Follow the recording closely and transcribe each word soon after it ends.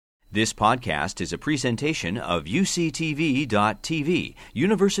This podcast is a presentation of UCTV.tv,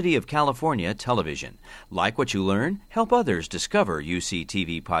 University of California Television. Like what you learn? Help others discover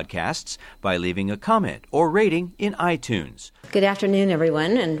UCTV podcasts by leaving a comment or rating in iTunes. Good afternoon,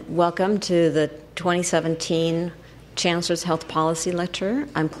 everyone, and welcome to the 2017 Chancellor's Health Policy Lecture.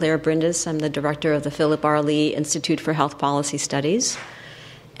 I'm Claire Brindis. I'm the director of the Philip R. Lee Institute for Health Policy Studies.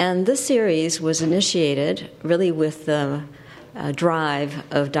 And this series was initiated really with the drive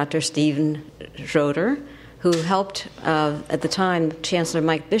of Dr. Stephen Schroeder, who helped, at the time, Chancellor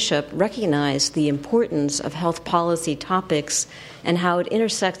Mike Bishop recognize the importance of health policy topics and how it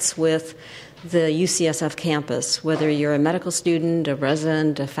intersects with the UCSF campus, whether you're a medical student, a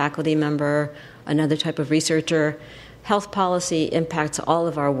resident, a faculty member, another type of researcher. Health policy impacts all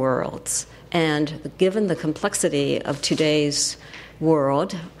of our worlds. And given the complexity of today's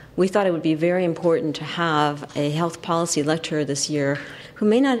world, we thought it would be very important to have a health policy lecturer this year who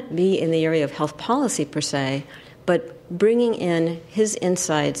may not be in the area of health policy per se, but bringing in his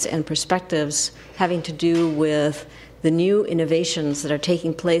insights and perspectives having to do with the new innovations that are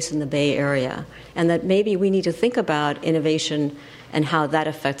taking place in the Bay Area, and that maybe we need to think about innovation and how that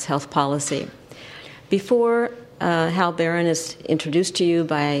affects health policy. Before Hal Barron is introduced to you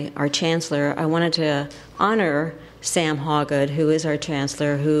by our Chancellor, I wanted to honor Sam Hawgood, who is our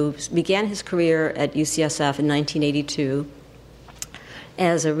Chancellor, who began his career at UCSF in 1982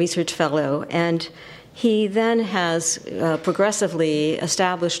 as a research fellow, and he then has progressively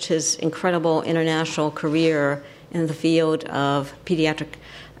established his incredible international career in the field of pediatric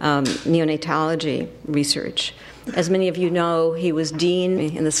neonatology research. As many of you know, he was dean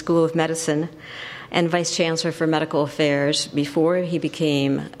in the School of Medicine and Vice Chancellor for Medical Affairs before he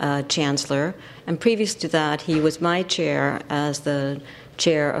became Chancellor. And previous to that, he was my chair as the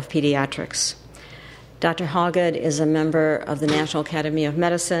chair of pediatrics. Dr. Hawgood is a member of the National Academy of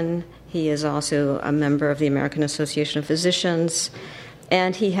Medicine. He is also a member of the American Association of Physicians.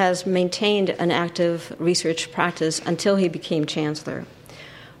 And he has maintained an active research practice until he became Chancellor.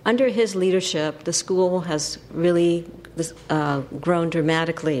 Under his leadership, the school has really grown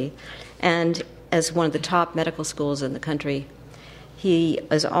dramatically, and as one of the top medical schools in the country. He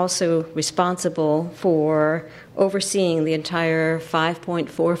is also responsible for overseeing the entire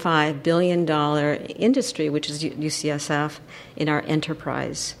 $5.45 billion industry, which is UCSF, in our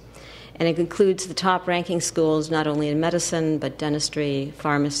enterprise. And it includes the top-ranking schools not only in medicine, but dentistry,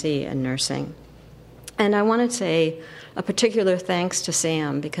 pharmacy, and nursing. And I want to say a particular thanks to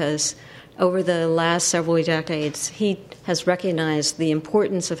Sam, because over the last several decades, he has recognized the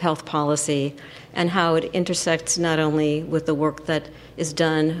importance of health policy and how it intersects not only with the work that is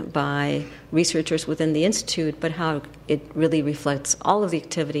done by researchers within the Institute, but how it really reflects all of the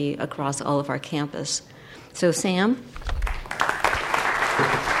activity across all of our campus. So, Sam?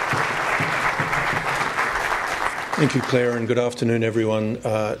 Thank you, Claire, and good afternoon, everyone.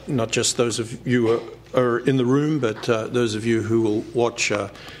 Not just those of you who are in the room, but those of you who will watch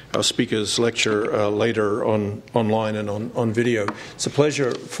our speaker's lecture later online and on video. It's a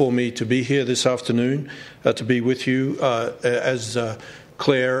pleasure for me to be here this afternoon, to be with you as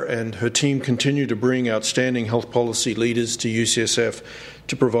Claire and her team continue to bring outstanding health policy leaders to UCSF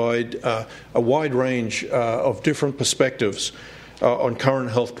to provide a wide range of different perspectives on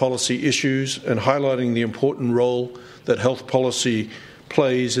current health policy issues and highlighting the important role that health policy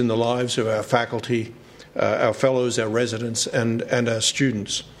plays in the lives of our faculty, our fellows, our residents, and our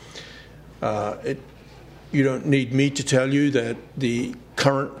students. You don't need me to tell you that the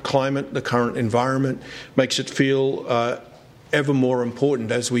current climate, the current environment makes it feel ever more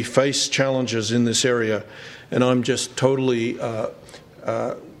important as we face challenges in this area. And I'm just totally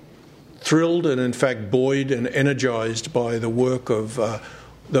thrilled and, in fact, buoyed and energized by the work of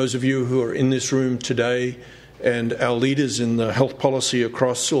those of you who are in this room today and our leaders in the health policy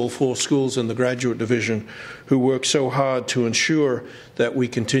across all four schools in the graduate division who work so hard to ensure that we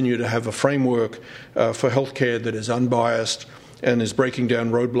continue to have a framework for healthcare that is unbiased and is breaking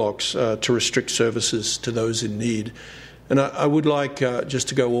down roadblocks to restrict services to those in need. And I would like just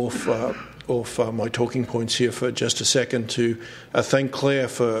to go off my talking points here for just a second to thank Claire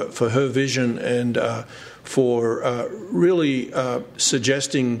for her vision and for really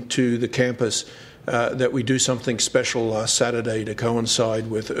suggesting to the campus that we do something special last Saturday to coincide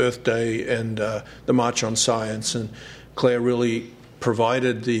with Earth Day and the March on Science. And Claire really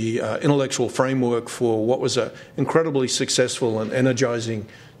provided the intellectual framework for what was an incredibly successful and energizing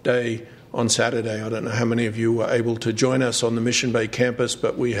day on Saturday. I don't know how many of you were able to join us on the Mission Bay campus,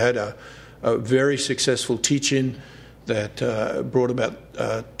 but we had a very successful teach-in that brought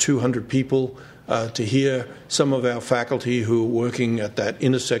about 200 people to hear some of our faculty who are working at that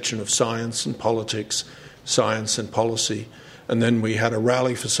intersection of science and politics, science and policy. And then we had a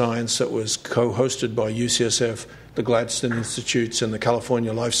rally for science that was co-hosted by UCSF, the Gladstone Institutes, and the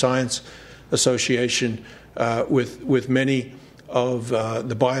California Life Science Association, with many of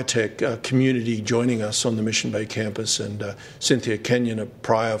the biotech community joining us on the Mission Bay campus. And Cynthia Kenyon, a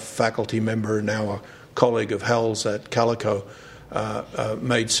prior faculty member, now a colleague of Hal's at Calico,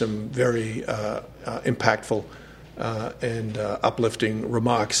 made some very impactful and uplifting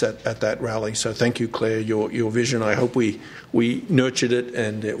remarks at that rally. So thank you, Claire, your vision. I hope we nurtured it,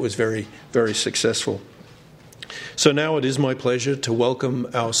 and it was very, very successful. So now it is my pleasure to welcome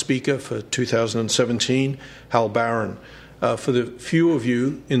our speaker for 2017, Hal Barron. For the few of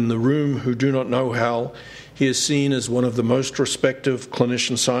you in the room who do not know Hal, he is seen as one of the most respected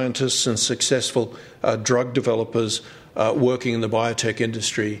clinician-scientists and successful drug developers working in the biotech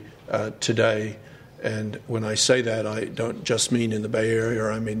industry today. And when I say that, I don't just mean in the Bay Area,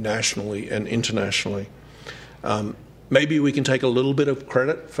 I mean nationally and internationally. Maybe we can take a little bit of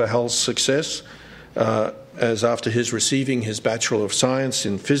credit for Hal's success, as after his receiving his Bachelor of Science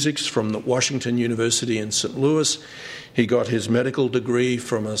in Physics from the Washington University in St. Louis, he got his medical degree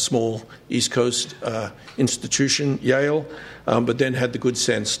from a small East Coast institution, Yale, but then had the good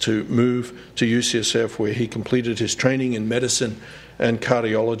sense to move to UCSF, where he completed his training in medicine and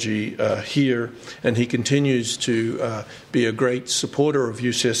cardiology here, and he continues to be a great supporter of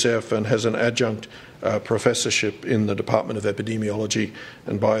UCSF and has an adjunct professorship in the Department of Epidemiology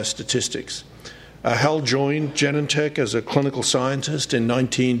and Biostatistics. Hal joined Genentech as a clinical scientist in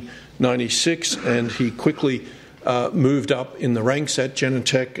 1996, and he quickly moved up in the ranks at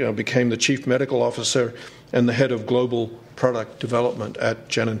Genentech, became the chief medical officer and the head of global product development at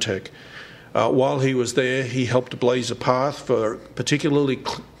Genentech. While he was there, he helped blaze a path for particularly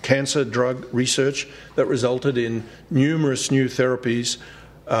cancer drug research that resulted in numerous new therapies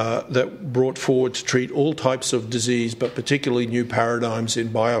that brought forward to treat all types of disease, but particularly new paradigms in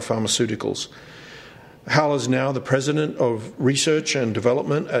biopharmaceuticals. Hal is now the president of research and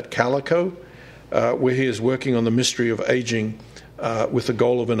development at Calico, where he is working on the mystery of aging with the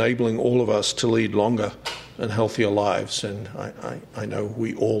goal of enabling all of us to lead longer and healthier lives. And I know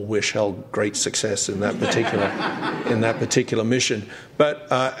we all wish Hal great success in that particular mission.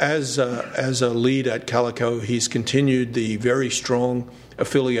 But as a lead at Calico, he's continued the very strong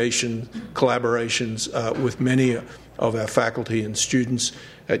affiliation, collaborations with many of our faculty and students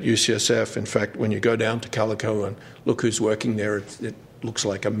at UCSF. In fact, when you go down to Calico and look who's working there, it looks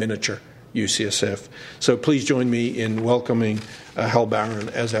like a miniature UCSF. So please join me in welcoming Hal Barron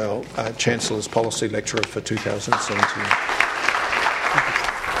as our Chancellor's Policy Lecturer for 2017.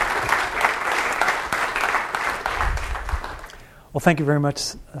 Well, thank you very much,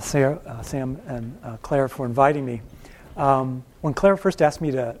 Sam and Claire, for inviting me. When Claire first asked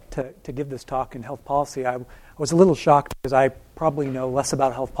me to give this talk in health policy, I was a little shocked because I probably know less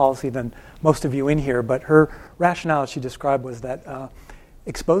about health policy than most of you in here, but her rationale she described was that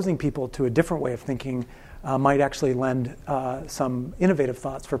exposing people to a different way of thinking might actually lend some innovative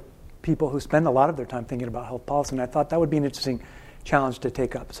thoughts for people who spend a lot of their time thinking about health policy, and I thought that would be an interesting challenge to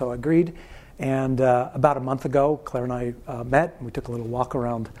take up. So I agreed, and about a month ago, Claire and I met, and we took a little walk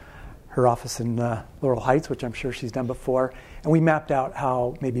around her office in Laurel Heights, which I'm sure she's done before, and we mapped out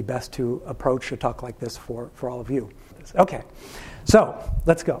how maybe best to approach a talk like this for all of you. Okay, so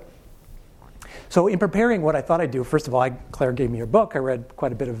let's go. So in preparing what I thought I'd do, first of all, Claire gave me her book. I read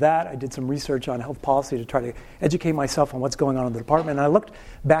quite a bit of that. I did some research on health policy to try to educate myself on what's going on in the department. And I looked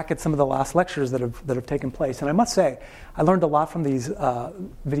back at some of the last lectures that have taken place. And I must say, I learned a lot from these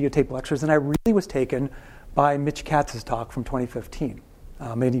videotape lectures. And I really was taken by Mitch Katz's talk from 2015.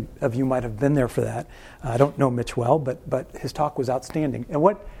 Many of you might have been there for that. I don't know Mitch well, but his talk was outstanding. And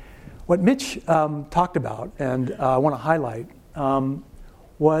what Mitch talked about, and I want to highlight,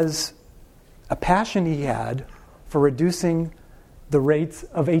 was a passion he had for reducing the rates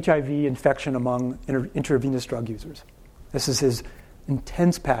of HIV infection among intravenous drug users. This is his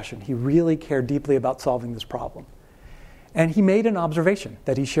intense passion. He really cared deeply about solving this problem. And he made an observation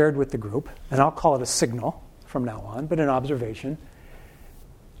that he shared with the group, and I'll call it a signal from now on, but an observation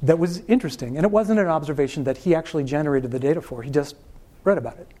that was interesting. And it wasn't an observation that he actually generated the data for. He just read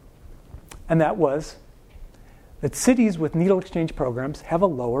about it. And that was that cities with needle exchange programs have a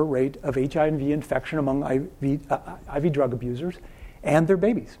lower rate of HIV infection among IV drug abusers and their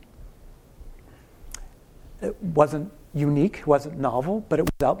babies. It wasn't unique, wasn't novel, but it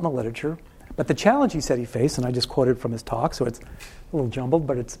was out in the literature. But the challenge he said he faced, and I just quoted from his talk, so it's a little jumbled,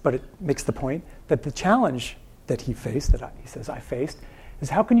 but it makes the point that the challenge that he faced, that he says I faced, is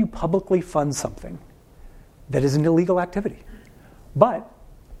how can you publicly fund something that is an illegal activity? But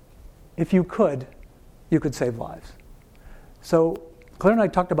if you could save lives. So Claire and I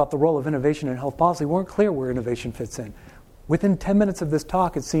talked about the role of innovation in health policy. We weren't clear where innovation fits in. Within 10 minutes of this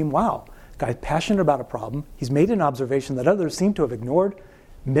talk, it seemed, wow, guy's passionate about a problem. He's made an observation that others seem to have ignored,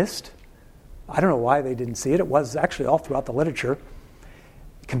 missed. I don't know why they didn't see it. It was actually all throughout the literature.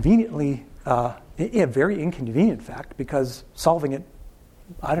 Conveniently, a very inconvenient fact, because solving it,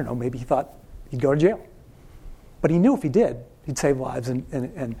 I don't know, maybe he thought he'd go to jail. But he knew if he did, he'd save lives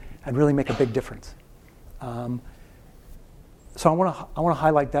and really make a big difference. So I want to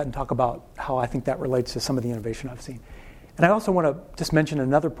highlight that and talk about how I think that relates to some of the innovation I've seen. And I also want to just mention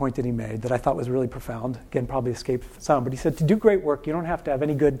another point that he made that I thought was really profound. Again, probably escaped some, but he said to do great work, you don't have to have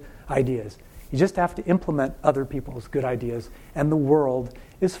any good ideas. You just have to implement other people's good ideas, and the world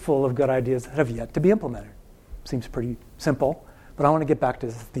is full of good ideas that have yet to be implemented. Seems pretty simple, but I want to get back to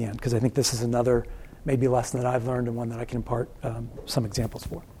this at the end because I think this is another maybe lesson that I've learned and one that I can impart some examples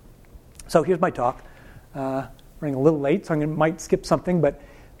for. So here's my talk. Running a little late, so I might skip something, but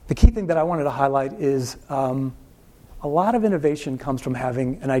the key thing that I wanted to highlight is a lot of innovation comes from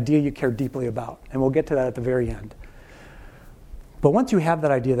having an idea you care deeply about, and we'll get to that at the very end. But once you have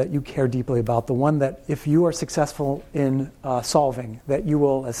that idea that you care deeply about, the one that if you are successful in solving, that you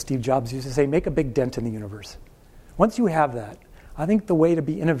will, as Steve Jobs used to say, make a big dent in the universe. Once you have that, I think the way to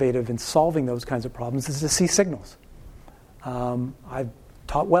be innovative in solving those kinds of problems is to see signals. I've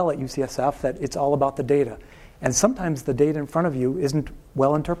taught well at UCSF that it's all about the data. And sometimes the data in front of you isn't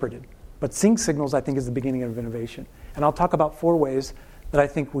well interpreted. But seeing signals, I think, is the beginning of innovation. And I'll talk about 4 ways that I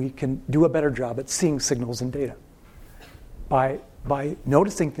think we can do a better job at seeing signals in data. By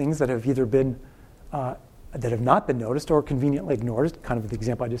noticing things that have either been, that have not been noticed or conveniently ignored, kind of the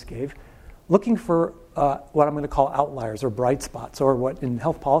example I just gave, looking for what I'm going to call outliers or bright spots, or what in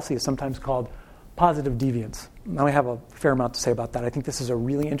health policy is sometimes called positive deviance. Now I have a fair amount to say about that. I think this is a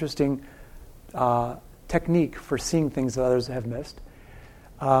really interesting technique for seeing things that others have missed.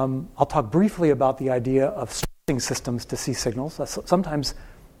 I'll talk briefly about the idea of stressing systems to see signals. Sometimes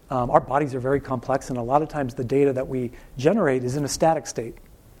our bodies are very complex, and a lot of times the data that we generate is in a static state.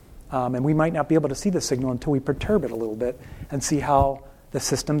 And we might not be able to see the signal until we perturb it a little bit and see how the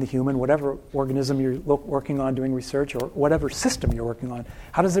system, the human, whatever organism you're working on doing research, or whatever system you're working on,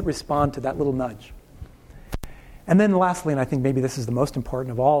 how does it respond to that little nudge? And then lastly, and I think maybe this is the most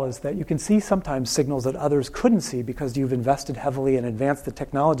important of all, is that you can see sometimes signals that others couldn't see because you've invested heavily and advanced the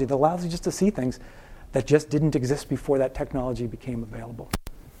technology that allows you just to see things that just didn't exist before that technology became available.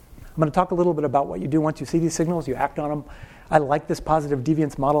 I'm going to talk a little bit about what you do once you see these signals, you act on them. I like this positive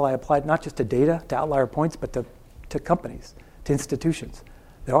deviance model. I applied not just to data, to outlier points, but to companies, to institutions.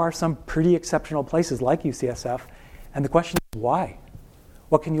 There are some pretty exceptional places like UCSF, and the question is why?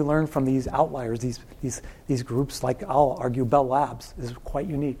 What can you learn from these outliers, these groups? Like I'll argue Bell Labs is quite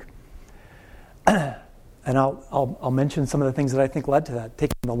unique. And I'll mention some of the things that I think led to that.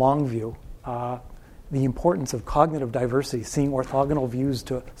 Taking the long view, the importance of cognitive diversity, seeing orthogonal views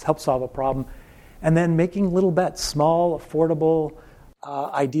to help solve a problem, and then making little bets, small, affordable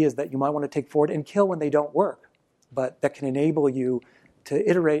ideas that you might want to take forward and kill when they don't work, but that can enable you to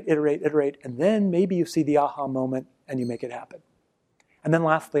iterate, and then maybe you see the aha moment and you make it happen. And then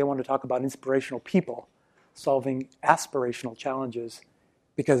lastly, I want to talk about inspirational people solving aspirational challenges,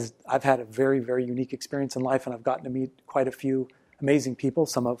 because I've had a very, very unique experience in life, and I've gotten to meet quite a few amazing people,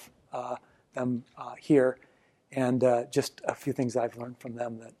 some of them here, and just a few things I've learned from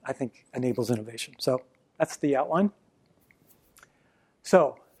them that I think enables innovation. So that's the outline.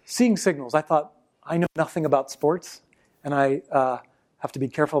 So seeing signals, I thought, I know nothing about sports, and I have to be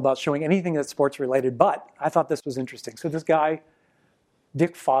careful about showing anything that's sports related, but I thought this was interesting. So this guy,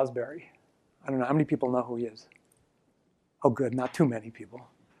 Dick Fosbury, I don't know how many people know who he is. Oh, good, not too many people.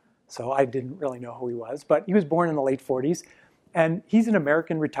 So I didn't really know who he was, but he was born in the late 40s, and he's an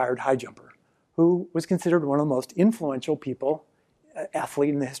American retired high jumper who was considered one of the most influential people,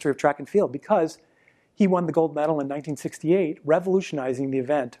 athlete in the history of track and field, because he won the gold medal in 1968, revolutionizing the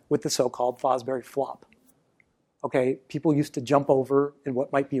event with the so-called Fosbury flop. Okay, people used to jump over in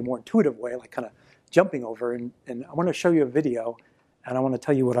what might be a more intuitive way, like kind of jumping over, and I want to show you a video, and I want to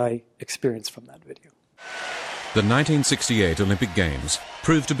tell you what I experienced from that video. The 1968 Olympic Games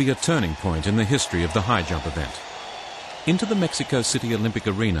proved to be a turning point in the history of the high jump event. Into the Mexico City Olympic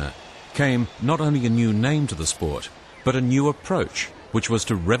arena came not only a new name to the sport, but a new approach, which was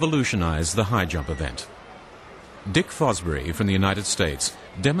to revolutionize the high jump event. Dick Fosbury from the United States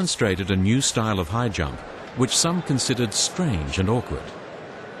demonstrated a new style of high jump, which some considered strange and awkward.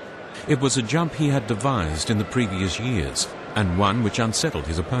 It was a jump he had devised in the previous years, and one which unsettled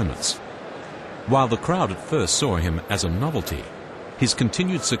his opponents. While the crowd at first saw him as a novelty, his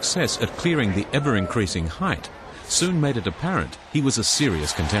continued success at clearing the ever-increasing height soon made it apparent he was a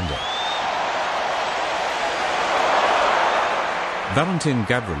serious contender. Valentin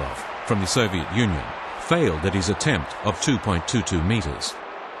Gavrilov from the Soviet Union failed at his attempt of 2.22 meters,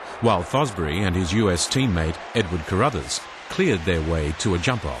 while Fosbury and his US teammate Edward Carruthers cleared their way to a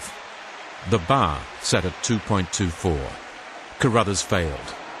jump-off. The bar sat at 2.24. Carruthers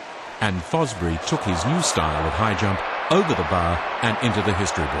failed, and Fosbury took his new style of high jump over the bar and into the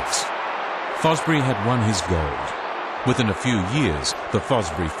history books. Fosbury had won his gold. Within a few years, the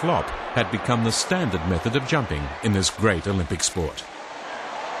Fosbury flop had become the standard method of jumping in this great Olympic sport.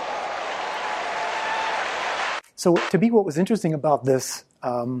 So to me, what was interesting about this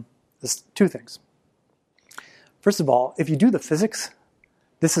is two things. First of all, if you do the physics,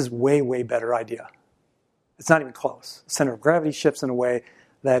 this is way, way better idea. It's not even close. The center of gravity shifts in a way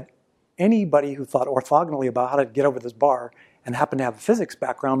that anybody who thought orthogonally about how to get over this bar and happened to have a physics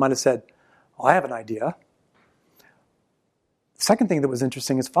background might have said, oh, I have an idea. The second thing that was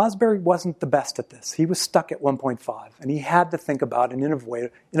interesting is Fosbury wasn't the best at this. He was stuck at 1.5, and he had to think about an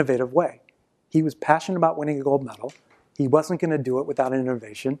innovative way. He was passionate about winning a gold medal. He wasn't going to do it without an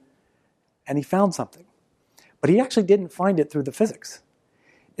innovation, and he found something. But he actually didn't find it through the physics.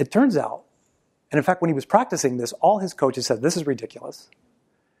 It turns out, and in fact, when he was practicing this, all his coaches said, this is ridiculous.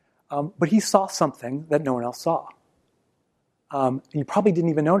 But he saw something that no one else saw. And he probably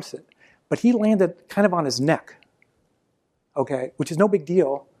didn't even notice it. But he landed kind of on his neck, okay, which is no big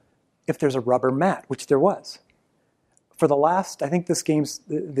deal if there's a rubber mat, which there was. For the last, I think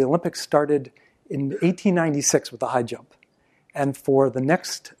the Olympics started in 1896 with the high jump. And for the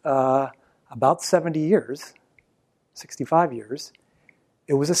next about 70 years, 65 years,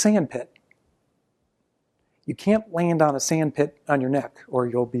 it was a sand pit. You can't land on a sand pit on your neck or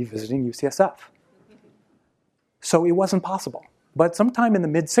you'll be visiting UCSF. So it wasn't possible. But sometime in the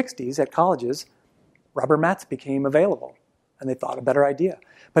mid-60s at colleges, rubber mats became available and they thought a better idea.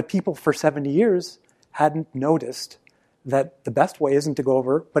 But people for 70 years hadn't noticed that the best way isn't to go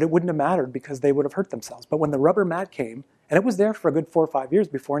over, but it wouldn't have mattered because they would have hurt themselves. But when the rubber mat came, and it was there for a good 4 or 5 years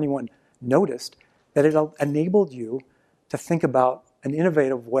before anyone noticed, that it enabled you to think about an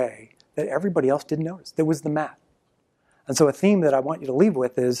innovative way that everybody else didn't notice. There was the mat. And so a theme that I want you to leave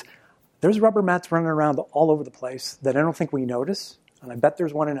with is there's rubber mats running around all over the place that I don't think we notice, and I bet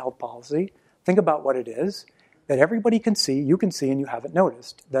there's one in health policy. Think about what it is that everybody can see, you can see, and you haven't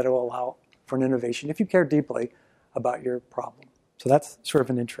noticed, that it will allow for an innovation if you care deeply about your problem. So that's sort of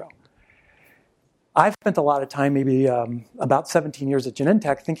an intro. I've spent a lot of time, maybe about 17 years at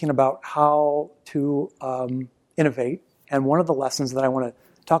Genentech, thinking about how to innovate. And one of the lessons that I want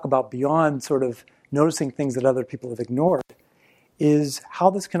to talk about beyond sort of noticing things that other people have ignored is how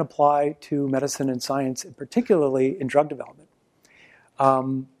this can apply to medicine and science, and particularly in drug development.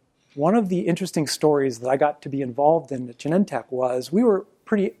 One of the interesting stories that I got to be involved in at Genentech was we were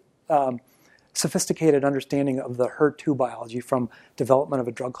pretty sophisticated understanding of the HER2 biology from development of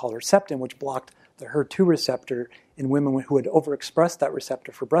a drug called Herceptin, which blocked the HER2 receptor in women who had overexpressed that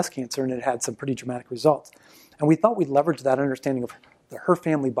receptor for breast cancer, and it had some pretty dramatic results. And we thought we'd leverage that understanding of the HER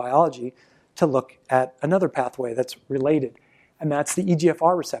family biology to look at another pathway that's related, and that's the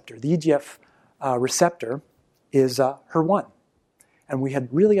EGFR receptor. The EGF receptor is HER1. And we had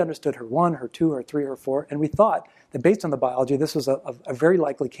really understood HER1, HER2, HER3, HER4, and we thought that based on the biology, this was a very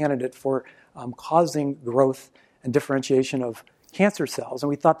likely candidate for causing growth and differentiation of cancer cells, and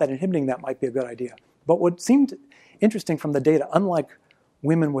we thought that inhibiting that might be a good idea. But what seemed interesting from the data, unlike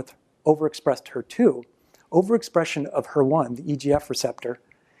women with overexpressed HER2, overexpression of HER1, the EGF receptor,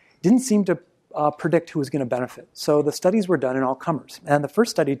 didn't seem to predict who was going to benefit. So the studies were done in all comers. And the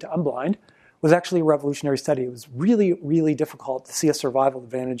first study to unblind was actually a revolutionary study. It was really, really difficult to see a survival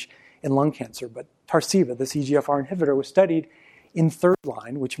advantage in lung cancer. But Tarceva, this EGFR inhibitor, was studied in third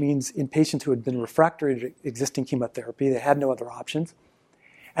line, which means in patients who had been refractory to existing chemotherapy. They had no other options.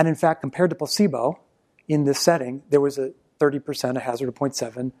 And in fact, compared to placebo, in this setting, there was a 30%, a hazard of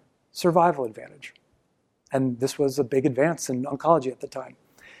 0.7, survival advantage. And this was a big advance in oncology at the time.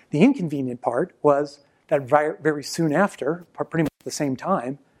 The inconvenient part was that very soon after, pretty much at the same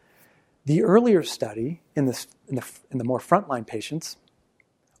time, the earlier study in the more frontline patients,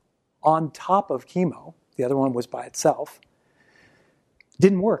 on top of chemo, the other one was by itself,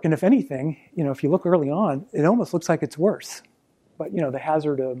 didn't work. And if anything, if you look early on, it almost looks like it's worse. But the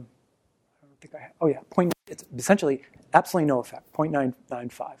hazard of, it's essentially absolutely no effect,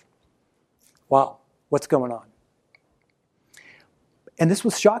 0.995. Wow, what's going on? And this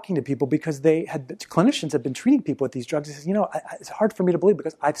was shocking to people because clinicians had been treating people with these drugs. They said, it's hard for me to believe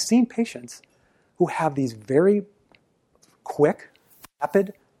because I've seen patients who have these very quick,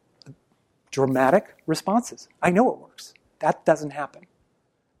 rapid, dramatic responses. I know it works. That doesn't happen.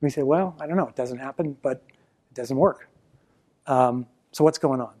 We say, well, I don't know. It doesn't happen, but it doesn't work. So what's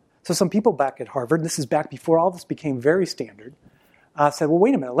going on? So some people back at Harvard, this is back before all this became very standard, said, well,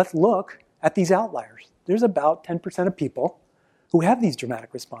 wait a minute. Let's look at these outliers. There's about 10% of people who have these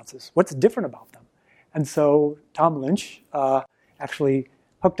dramatic responses. What's different about them? And so Tom Lynch actually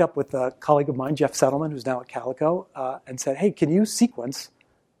hooked up with a colleague of mine, Jeff Settleman, who's now at Calico, and said, hey, can you sequence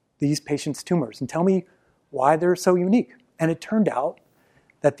these patients' tumors and tell me why they're so unique? And it turned out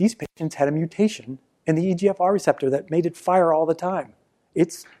that these patients had a mutation in the EGFR receptor that made it fire all the time.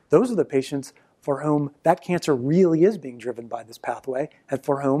 Those are the patients for whom that cancer really is being driven by this pathway, and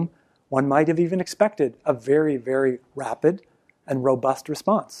for whom one might have even expected a very, very rapid and robust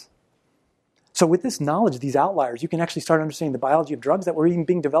response. So with this knowledge of these outliers, you can actually start understanding the biology of drugs that were even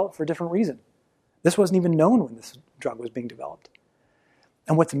being developed for a different reason. This wasn't even known when this drug was being developed.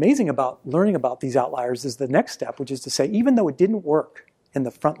 And what's amazing about learning about these outliers is the next step, which is to say, even though it didn't work in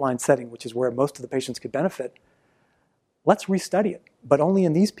the frontline setting, which is where most of the patients could benefit, let's restudy it, but only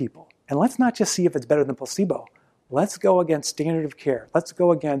in these people. And let's not just see if it's better than placebo. Let's go against standard of care. Let's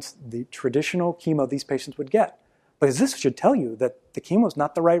go against the traditional chemo these patients would get. Because this should tell you that the chemo is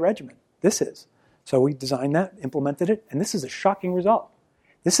not the right regimen. This is. So we designed that, implemented it, and this is a shocking result.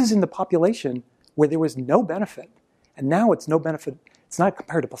 This is in the population where there was no benefit. And now it's no benefit. It's not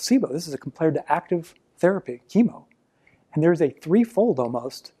compared to placebo. This is compared to active therapy, chemo. And there's a threefold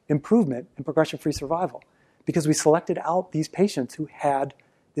almost improvement in progression-free survival because we selected out these patients who had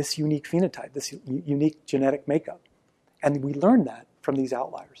this unique phenotype, this unique genetic makeup. And we learned that from these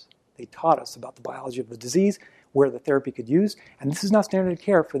outliers. They taught us about the biology of the disease, where the therapy could use, and this is not standard of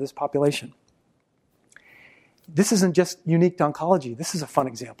care for this population. This isn't just unique to oncology. This is a fun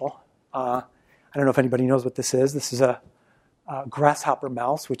example. I don't know if anybody knows what this is. This is a grasshopper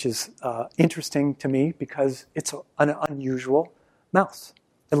mouse, which is interesting to me because it's an unusual mouse.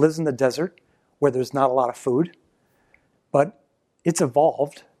 It lives in the desert where there's not a lot of food, but it's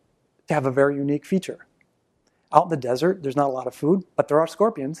evolved to have a very unique feature. Out in the desert, there's not a lot of food, but there are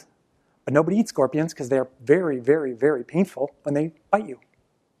scorpions. But nobody eats scorpions because they are very, very, very painful when they bite you.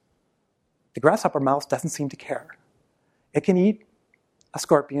 The grasshopper mouse doesn't seem to care. It can eat a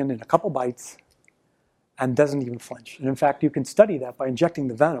scorpion in a couple bites and doesn't even flinch. And in fact, you can study that by injecting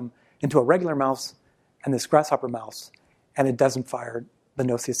the venom into a regular mouse and this grasshopper mouse, and it doesn't fire the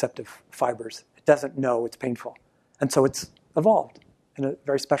nociceptive fibers. It doesn't know it's painful. And so it's evolved in a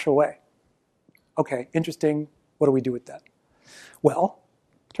very special way. Okay, interesting. What do we do with that? Well,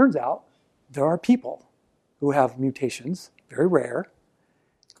 turns out there are people who have mutations, very rare,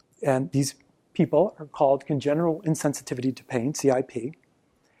 and these people are called congenital insensitivity to pain, CIP,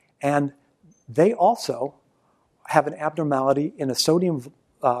 and they also have an abnormality in a sodium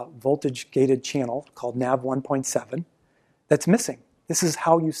voltage-gated channel called NaV 1.7 that's missing. This is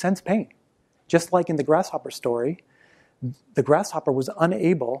how you sense pain. Just like in the grasshopper story, the grasshopper was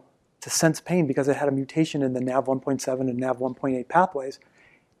unable to sense pain because it had a mutation in the NaV 1.7 and NaV 1.8 pathways.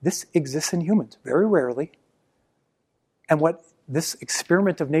 This exists in humans, very rarely. And what this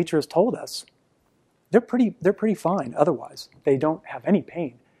experiment of nature has told us, they're pretty fine otherwise. They don't have any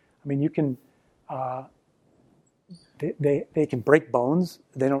pain. I mean, you can, they can break bones,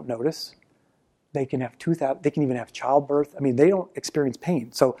 they don't notice. They can have they can even have childbirth. I mean, they don't experience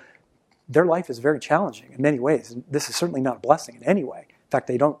pain. So their life is very challenging in many ways. And this is certainly not a blessing in any way. In fact,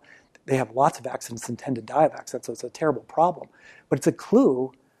 they have lots of accidents and tend to die of accidents, so it's a terrible problem. But it's a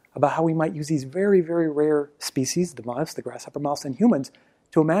clue about how we might use these very, very rare species, the mouse, the grasshopper mouse, and humans,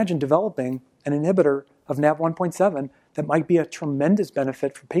 to imagine developing an inhibitor of NaV 1.7 that might be a tremendous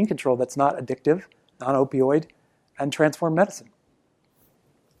benefit for pain control that's not addictive, non-opioid, and transform medicine.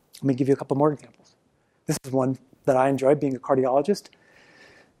 Let me give you a couple more examples. This is one that I enjoyed being a cardiologist.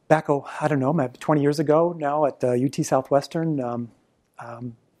 Back, 20 years ago now at UT Southwestern,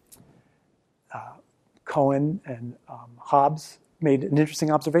 Cohen and Hobbs made an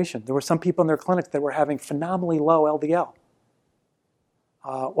interesting observation. There were some people in their clinics that were having phenomenally low LDL.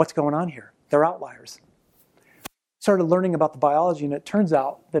 What's going on here? They're outliers. Started learning about the biology, and it turns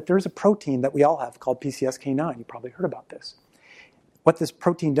out that there's a protein that we all have called PCSK9. You probably heard about this. What this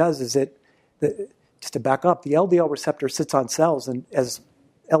protein does is just to back up, the LDL receptor sits on cells, and as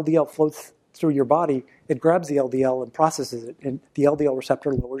LDL floats through your body, it grabs the LDL and processes it, and the LDL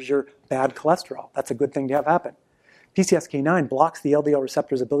receptor lowers your bad cholesterol. That's a good thing to have happen. PCSK9 blocks the LDL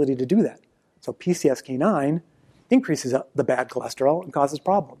receptor's ability to do that. So PCSK9 increases the bad cholesterol and causes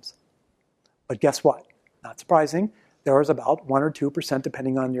problems. But guess what? Not surprising, there is about 1 or 2%,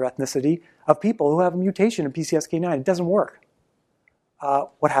 depending on your ethnicity, of people who have a mutation in PCSK9. It doesn't work.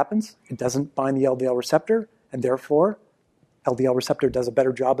 What happens? It doesn't bind the LDL receptor, and therefore, LDL receptor does a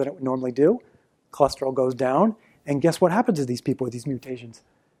better job than it would normally do. Cholesterol goes down, and guess what happens to these people with these mutations?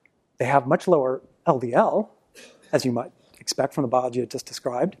 They have much lower LDL, as you might expect from the biology I just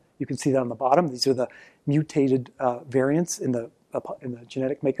described. You can see that on the bottom. These are the mutated variants in the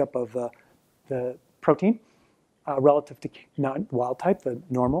genetic makeup of the protein relative to non-wild type, the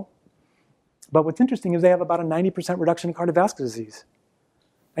normal. But what's interesting is they have about a 90% reduction in cardiovascular disease.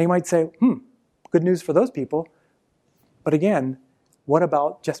 And you might say, good news for those people. But again, what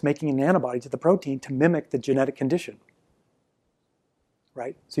about just making an antibody to the protein to mimic the genetic condition?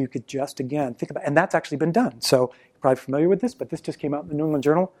 Right? So you could just, again, think about it. And that's actually been done. So you're probably familiar with this, but this just came out in the New England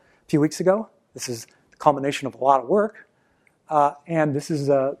Journal a few weeks ago. This is the culmination of a lot of work. And this is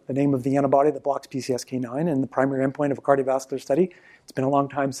the name of the antibody that blocks PCSK9 and the primary endpoint of a cardiovascular study. It's been a long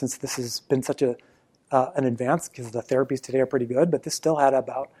time since this has been such an advance, because the therapies today are pretty good, but this still had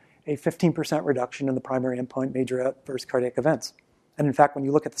about a 15% reduction in the primary endpoint major adverse cardiac events. And in fact, when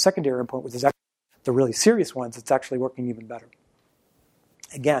you look at the secondary endpoint, which is actually the really serious ones, it's actually working even better.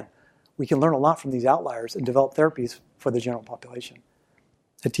 Again, we can learn a lot from these outliers and develop therapies for the general population.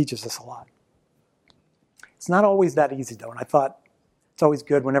 It teaches us a lot. It's not always that easy, though, and I thought it's always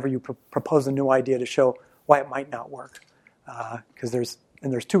good whenever you propose a new idea to show why it might not work, because there's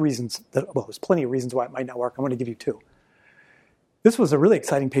two reasons there's plenty of reasons why it might not work. I'm going to give you two. This was a really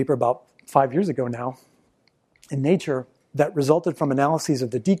exciting paper about 5 years ago now in Nature that resulted from analyses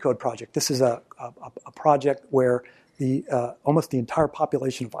of the DECODE project. This is a project where almost the entire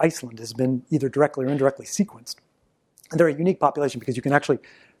population of Iceland has been either directly or indirectly sequenced. And they're a unique population because you can actually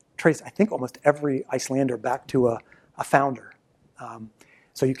trace, I think, almost every Icelander back to a founder.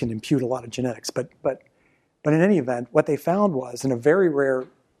 So you can impute a lot of genetics. But in any event, what they found was, in a very rare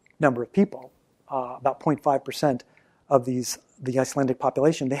number of people, about 0.5% of the Icelandic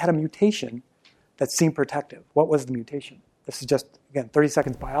population, they had a mutation that seemed protective. What was the mutation? This is just, again, 30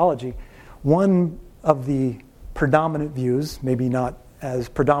 seconds biology. One of the predominant views, maybe not as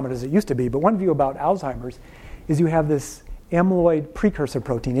predominant as it used to be, but one view about Alzheimer's is you have this amyloid precursor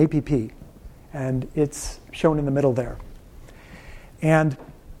protein, APP, and it's shown in the middle there. And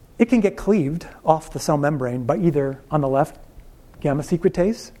it can get cleaved off the cell membrane by either, on the left, gamma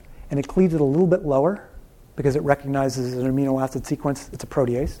secretase, and it cleaves it a little bit lower because it recognizes an amino acid sequence, it's a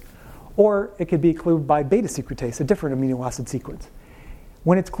protease, or it could be cleaved by beta secretase, a different amino acid sequence.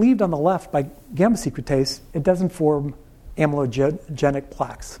 When it's cleaved on the left by gamma secretase, it doesn't form amyloidogenic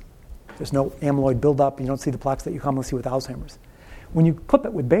plaques. There's no amyloid buildup. You don't see the plaques that you commonly see with Alzheimer's. When you clip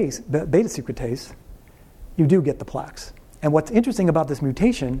it with beta secretase, you do get the plaques. And what's interesting about this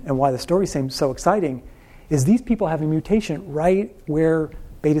mutation, and why the story seems so exciting, is these people have a mutation right where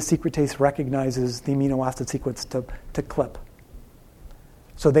beta secretase recognizes the amino acid sequence to clip.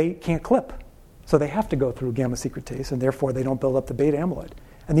 So they can't clip. So they have to go through gamma secretase, and therefore they don't build up the beta amyloid.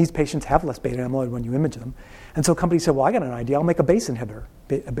 And these patients have less beta amyloid when you image them. And so companies said, well, I got an idea. I'll make a BACE inhibitor,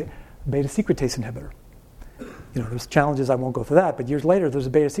 beta secretase inhibitor. There's challenges. I won't go through that. But years later, there's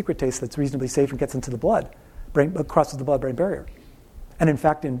a beta secretase that's reasonably safe and gets into the blood, crosses the blood-brain barrier. And in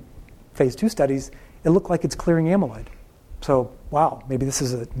fact, in phase 2 studies, it looked like it's clearing amyloid. So, wow, maybe this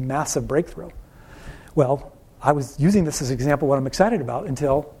is a massive breakthrough. Well, I was using this as an example of what I'm excited about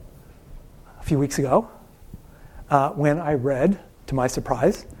until a few weeks ago when I read, to my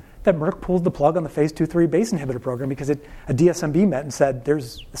surprise, that Merck pulled the plug on the phase 2/3 BACE inhibitor program because a DSMB met and said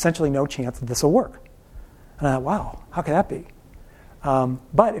there's essentially no chance that this will work. And I thought, wow, how could that be?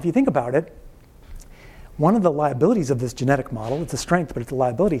 But if you think about it, one of the liabilities of this genetic model, it's a strength, but it's a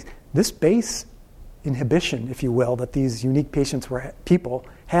liability. This BACE inhibition, if you will, that these unique people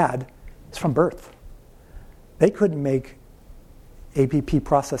had is from birth. They couldn't make APP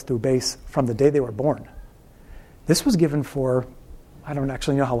process through BACE from the day they were born. This was given for, I don't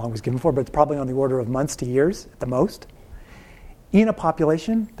actually know how long it was given for, but it's probably on the order of months to years at the most, in a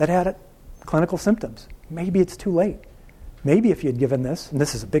population that had clinical symptoms. Maybe it's too late. Maybe if you had given this, and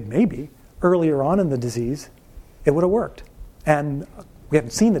this is a big maybe, earlier on in the disease, it would have worked. And we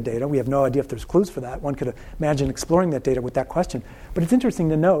haven't seen the data. We have no idea if there's clues for that. One could imagine exploring that data with that question. But it's interesting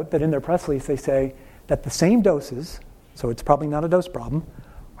to note that in their press release, they say that the same doses, so it's probably not a dose problem,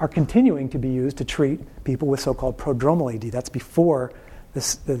 are continuing to be used to treat people with so-called prodromal AD. That's before the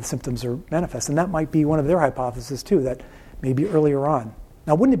symptoms are manifest. And that might be one of their hypotheses, too, that maybe earlier on.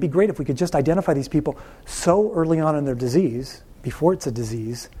 Now, wouldn't it be great if we could just identify these people so early on in their disease, before it's a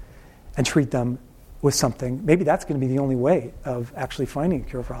disease, and treat them with something, maybe that's going to be the only way of actually finding a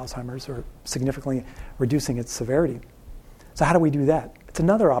cure for Alzheimer's or significantly reducing its severity. So how do we do that? It's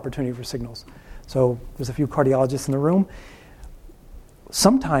another opportunity for signals. So there's a few cardiologists in the room.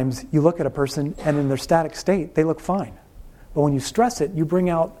 Sometimes you look at a person and in their static state, they look fine. But when you stress it, you bring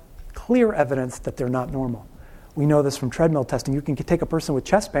out clear evidence that they're not normal. We know this from treadmill testing. You can take a person with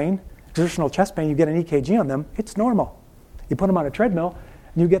chest pain, traditional chest pain, you get an EKG on them, it's normal. You put them on a treadmill,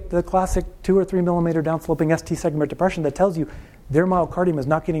 and you get the classic 2 or 3 millimeter downsloping ST segment depression that tells you their myocardium is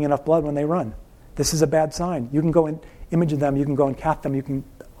not getting enough blood when they run. This is a bad sign. You can go and image them, you can go and cath them, you can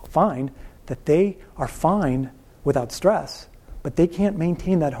find that they are fine without stress, but they can't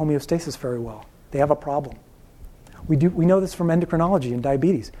maintain that homeostasis very well. They have a problem. We know this from endocrinology and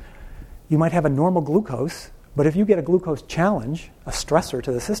diabetes. You might have a normal glucose, but if you get a glucose challenge, a stressor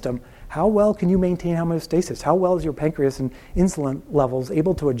to the system, how well can you maintain homeostasis? How well is your pancreas and insulin levels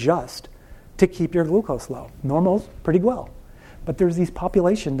able to adjust to keep your glucose low? Normal's pretty well. But there's these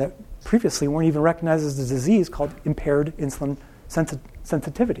population that previously weren't even recognized as a disease called impaired insulin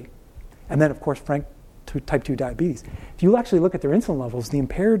sensitivity. And then, of course, type 2 diabetes. If you actually look at their insulin levels, the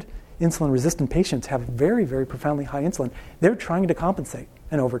impaired insulin-resistant patients have very, very profoundly high insulin. They're trying to compensate,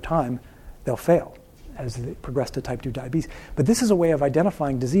 and over time, they'll fail as they progress to type 2 diabetes. But this is a way of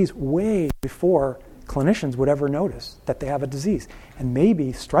identifying disease way before clinicians would ever notice that they have a disease. And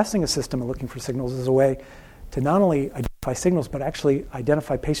maybe stressing a system and looking for signals is a way to not only identify signals, but actually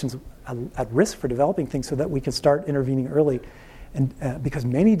identify patients at risk for developing things so that we can start intervening early. And because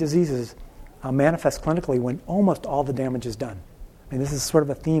many diseases manifest clinically when almost all the damage is done. I mean, this is sort of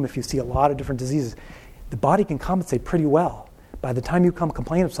a theme if you see a lot of different diseases. The body can compensate pretty well. By the time you come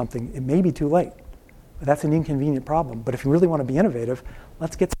complain of something, it may be too late. But that's an inconvenient problem. But if you really want to be innovative,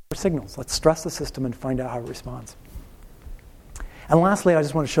 let's get some signals. Let's stress the system and find out how it responds. And lastly, I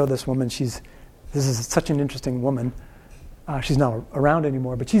just want to show this woman. This is such an interesting woman. She's not around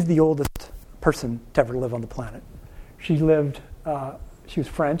anymore, but she's the oldest person to ever live on the planet. She was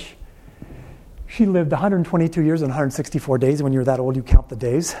French. She lived 122 years and 164 days. When you're that old, you count the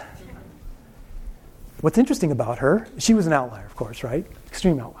days. What's interesting about her, she was an outlier, of course, right?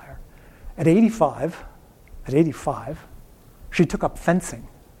 Extreme outlier. At 85, she took up fencing.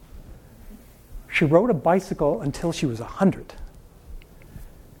 She rode a bicycle until she was 100.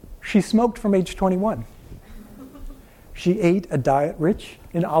 She smoked from age 21. She ate a diet rich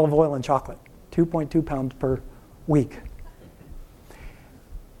in olive oil and chocolate, 2.2 pounds per week.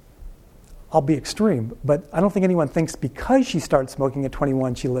 I'll be extreme, but I don't think anyone thinks because she started smoking at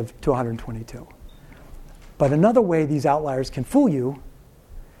 21, she lived to 122. But another way these outliers can fool you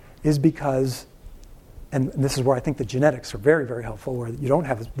is because, and this is where I think the genetics are very, very helpful, where you don't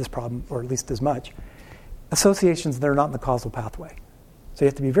have this problem, or at least as much, associations that are not in the causal pathway. So you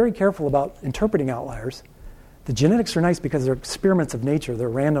have to be very careful about interpreting outliers. The genetics are nice because they're experiments of nature. They're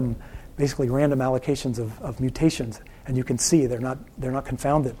basically random allocations of mutations, and you can see they're not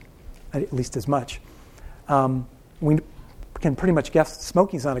confounded, at least as much. We can pretty much guess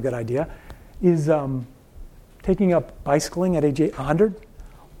smoking is not a good idea. Is taking up bicycling at age 100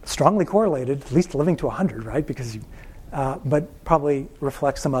 strongly correlated, at least living to 100, right? Because but probably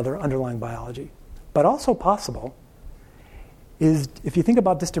reflects some other underlying biology. But also possible is if you think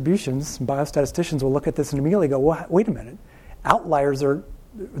about distributions, biostatisticians will look at this and immediately go, well, wait a minute. Outliers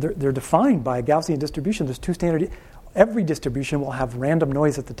they're defined by a Gaussian distribution. There's two standard. Every distribution will have random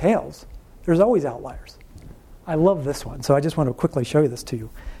noise at the tails. There's always outliers. I love this one, so I just want to quickly show you this to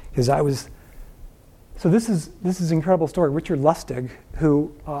you, because So this is an incredible story. Richard Lustig,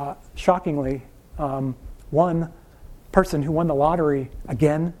 who shockingly one person who won the lottery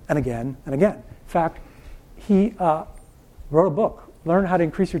again and again and again. In fact, he wrote a book, Learn How to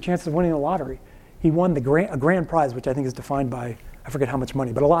Increase Your Chances of Winning the Lottery. He won a grand prize, which I think is defined by, I forget how much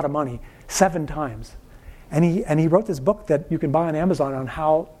money, but a lot of money, 7 times. And he wrote this book that you can buy on Amazon on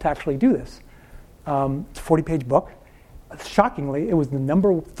how to actually do this. It's a 40-page book. Shockingly, it was the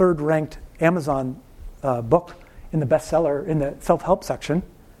number 3rd ranked Amazon book in the bestseller in the self-help section,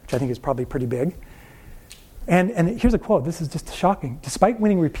 which I think is probably pretty big. And here's a quote. This is just shocking. Despite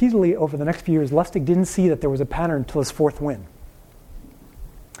winning repeatedly over the next few years, Lustig didn't see that there was a pattern until his 4th win.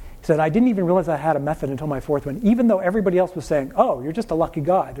 He said, I didn't even realize I had a method until my 4th win, even though everybody else was saying, oh, you're just a lucky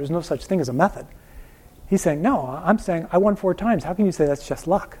guy. There's no such thing as a method. He's saying, no, I'm saying I won 4 times. How can you say that's just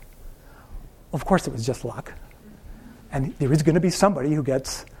luck? Of course it was just luck. And there is going to be somebody who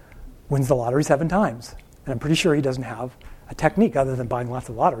wins the lottery 7 times. And I'm pretty sure he doesn't have a technique other than buying lots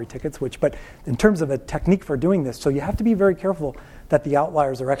of lottery tickets, but in terms of a technique for doing this, so you have to be very careful that the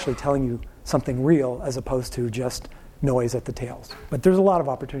outliers are actually telling you something real as opposed to just noise at the tails. But there's a lot of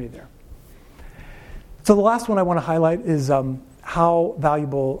opportunity there. So the last one I want to highlight is how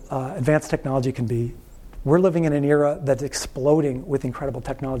valuable advanced technology can be. We're living in an era that's exploding with incredible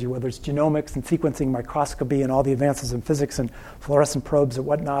technology, whether it's genomics and sequencing, microscopy, and all the advances in physics and fluorescent probes and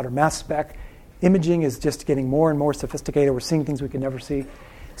whatnot, or mass spec. Imaging is just getting more and more sophisticated. We're seeing things we could never see.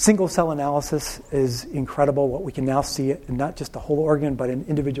 Single-cell analysis is incredible, what we can now see in not just the whole organ, but in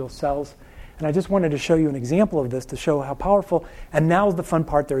individual cells. And I just wanted to show you an example of this to show how powerful. And now's the fun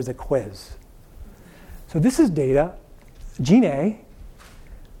part. There is a quiz. So this is data. Gene A,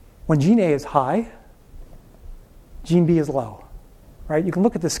 when gene A is high, gene B is low, right? You can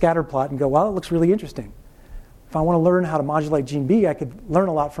look at the scatter plot and go, well, it looks really interesting. If I want to learn how to modulate gene B, I could learn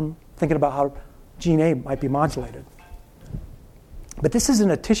a lot from thinking about how gene A might be modulated. But this isn't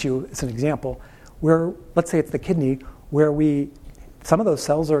a tissue, it's an example, where, let's say it's the kidney, where some of those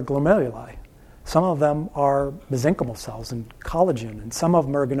cells are glomeruli. Some of them are mesenchymal cells and collagen, and some of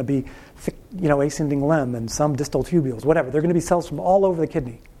them are going to be thick, ascending limb, and some distal tubules, whatever. They're going to be cells from all over the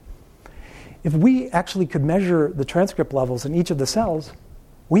kidney. If we actually could measure the transcript levels in each of the cells,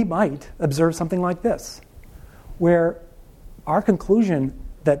 we might observe something like this, where our conclusion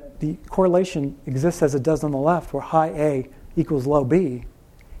that the correlation exists as it does on the left, where high A equals low B,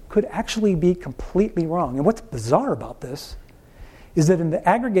 could actually be completely wrong. And what's bizarre about this is that in the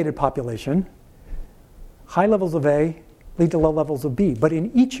aggregated population, high levels of A lead to low levels of B. But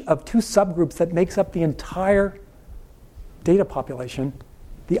in each of two subgroups that makes up the entire data population,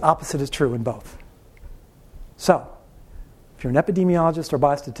 the opposite is true in both. So, if you're an epidemiologist or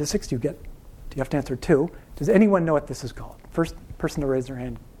biostatistics, you have to answer 2. Does anyone know what this is called? First person to raise their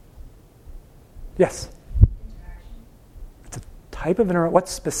hand. Yes? Interaction. It's a type of interaction. What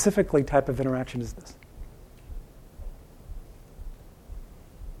specifically type of interaction is this?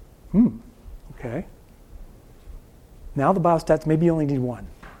 Okay. Now the biostats, maybe you only need one.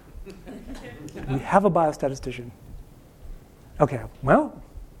 We have a biostatistician. Okay, well,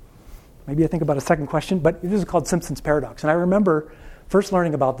 maybe I think about a second question, but this is called Simpson's paradox. And I remember first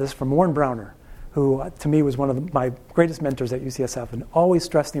learning about this from Warren Browner, who to me was one of my greatest mentors at UCSF and always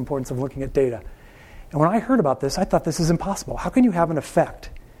stressed the importance of looking at data. And when I heard about this, I thought this is impossible. How can you have an effect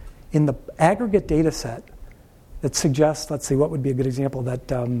in the aggregate data set that suggests, let's see, what would be a good example, that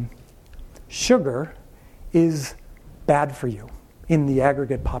sugar is bad for you in the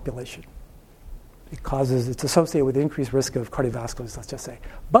aggregate population. It's associated with increased risk of cardiovascular disease, let's just say.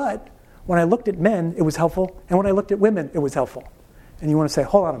 But when I looked at men, it was helpful, and when I looked at women, it was helpful. And you want to say,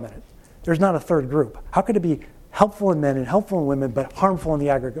 hold on a minute, there's not a third group. How could it be helpful in men and helpful in women, but harmful in the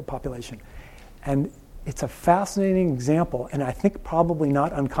aggregate population? And it's a fascinating example, and I think probably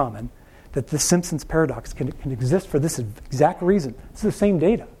not uncommon, that the Simpson's paradox can exist for this exact reason. It's the same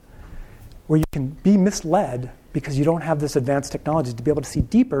data, where you can be misled because you don't have this advanced technology to be able to see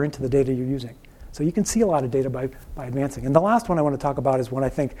deeper into the data you're using. So you can see a lot of data by advancing. And the last one I want to talk about is one I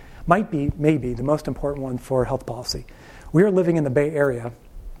think might be maybe the most important one for health policy. We are living in the Bay Area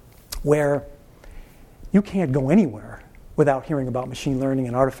where you can't go anywhere without hearing about machine learning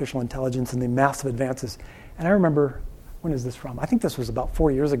and artificial intelligence and the massive advances. And I remember, when is this from? I think this was about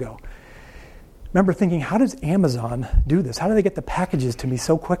 4 years ago. I remember thinking, how does Amazon do this? How do they get the packages to me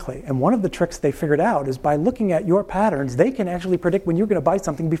so quickly? And one of the tricks they figured out is by looking at your patterns, they can actually predict when you're going to buy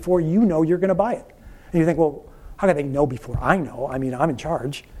something before you know you're going to buy it. And you think, well, how can they know before I know? I mean, I'm in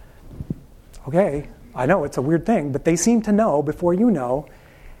charge. Okay, I know it's a weird thing, but they seem to know before you know,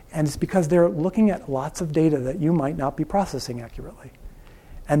 and it's because they're looking at lots of data that you might not be processing accurately.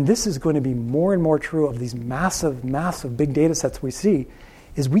 And this is going to be more and more true of these massive, massive big data sets we see,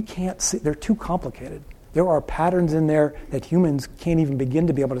 is we can't see, they're too complicated. There are patterns in there that humans can't even begin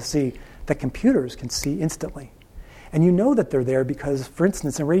to be able to see that computers can see instantly. And you know that they're there because, for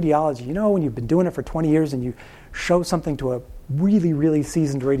instance, in radiology, you know when you've been doing it for 20 years and you show something to a really, really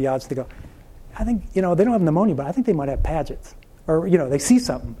seasoned radiologist, they go, I think, they don't have pneumonia, but I think they might have Paget's. Or, they see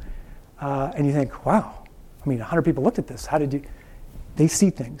something. And you think, wow, 100 people looked at this. How did you? They see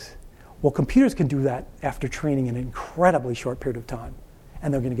things. Well, computers can do that after training in an incredibly short period of time.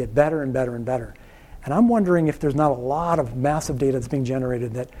 And they're going to get better and better and better. And I'm wondering if there's not a lot of massive data that's being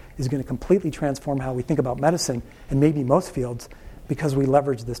generated that is going to completely transform how we think about medicine and maybe most fields because we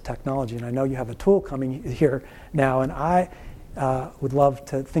leverage this technology. And I know you have a tool coming here now, and I would love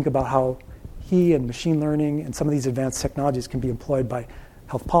to think about how he and machine learning and some of these advanced technologies can be employed by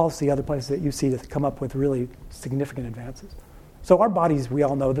health policy, other places that you see to come up with really significant advances. So our bodies, we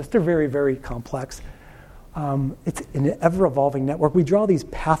all know this, they're very, very complex. It's an ever-evolving network. We draw these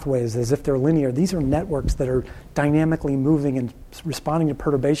pathways as if they're linear. These are networks that are dynamically moving and responding to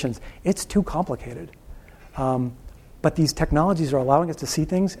perturbations. It's too complicated. But these technologies are allowing us to see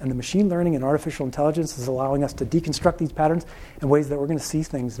things, and the machine learning and artificial intelligence is allowing us to deconstruct these patterns in ways that we're going to see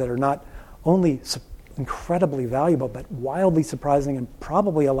things that are not only incredibly valuable, but wildly surprising, and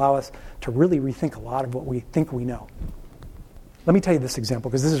probably allow us to really rethink a lot of what we think we know. Let me tell you this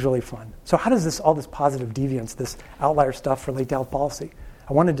example, because this is really fun. So how does all this positive deviance, this outlier stuff relate to health policy?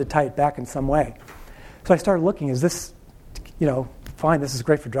 I wanted to tie it back in some way. So I started looking, is this, fine, this is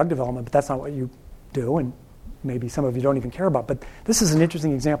great for drug development, but that's not what you do, and maybe some of you don't even care about. But this is an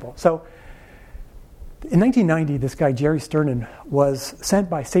interesting example. So in 1990, this guy, Jerry Sternin, was sent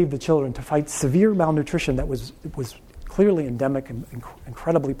by Save the Children to fight severe malnutrition that was clearly endemic and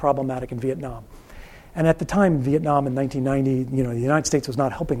incredibly problematic in Vietnam. And at the time, Vietnam in 1990, the United States was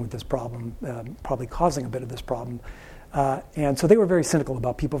not helping with this problem, probably causing a bit of this problem. And so they were very cynical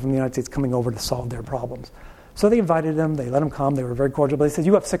about people from the United States coming over to solve their problems. So they invited him, they let him come, they were very cordial, but they said,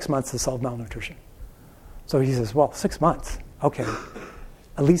 you have 6 months to solve malnutrition. So he says, well, 6 months, okay,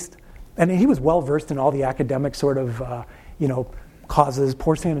 at least. And he was well-versed in all the academic sort of, causes,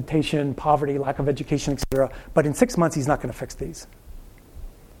 poor sanitation, poverty, lack of education, et cetera. But in 6 months, he's not going to fix these.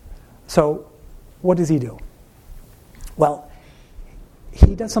 So what does he do? Well,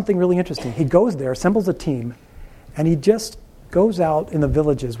 he does something really interesting. He goes there, assembles a team, and he just goes out in the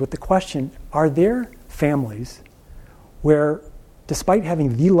villages with the question, are there families where, despite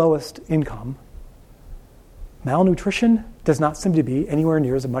having the lowest income, malnutrition does not seem to be anywhere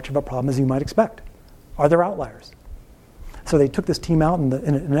near as much of a problem as you might expect? Are there outliers? So they took this team out, and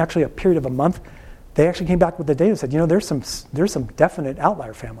in actually a period of a month, they actually came back with the data and said, there's some definite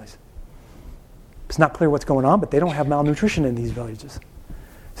outlier families. It's not clear what's going on, but they don't have malnutrition in these villages.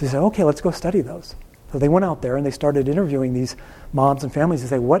 So they said, okay, let's go study those. So they went out there and they started interviewing these moms and families and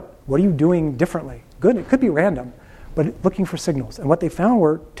say, what are you doing differently? Good, it could be random, but looking for signals. And what they found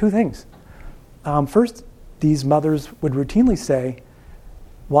were two things. First, these mothers would routinely say,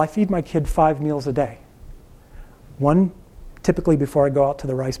 well, I feed my kid 5 meals a day. One typically before I go out to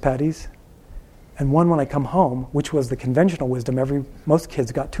the rice paddies, and one when I come home, which was the conventional wisdom. Most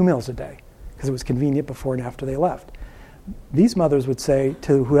kids got 2 meals a day because it was convenient before and after they left. These mothers would say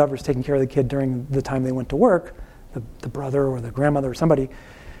to whoever's taking care of the kid during the time they went to work, the brother or the grandmother or somebody,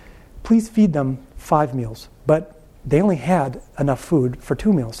 please feed them 5 meals. But they only had enough food for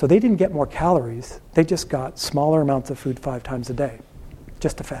 2 meals. So they didn't get more calories. They just got smaller amounts of food 5 times a day.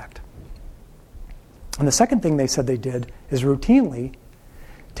 Just a fact. And the second thing they said they did is routinely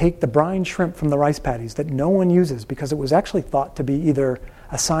take the brine shrimp from the rice paddies that no one uses because it was actually thought to be either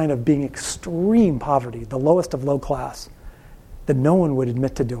a sign of being extreme poverty, the lowest of low class, that no one would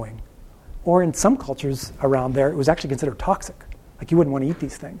admit to doing. Or in some cultures around there, it was actually considered toxic. Like you wouldn't want to eat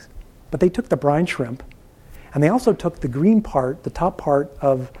these things. But they took the brine shrimp, and they also took the green part, the top part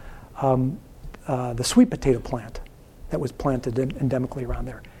of the sweet potato plant that was planted endemically around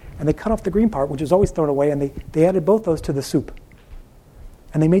there. And they cut off the green part, which is always thrown away, and they added both those to the soup.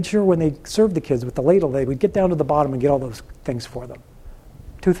 And they made sure when they served the kids with the ladle, they would get down to the bottom and get all those things for them.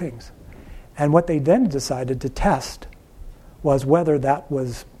 2 things. And what they then decided to test was whether that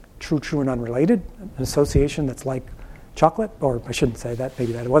was true and unrelated, an association that's like chocolate, or I shouldn't say that,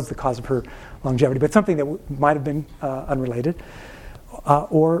 maybe that it was the cause of her longevity, but something that might have been unrelated.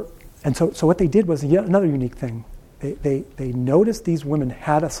 So what they did was yet another unique thing. They noticed these women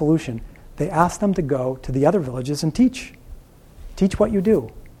had a solution. They asked them to go to the other villages and teach. Teach what you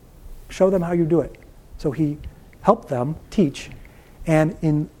do. Show them how you do it. So he helped them teach. And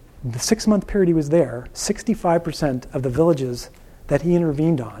in the 6-month period he was there, 65% of the villages that he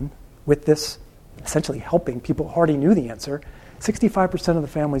intervened on with this essentially helping people who already knew the answer, 65% of the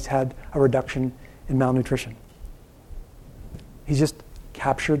families had a reduction in malnutrition. He just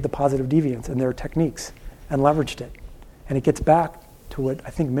captured the positive deviance in their techniques and leveraged it. And it gets back to what I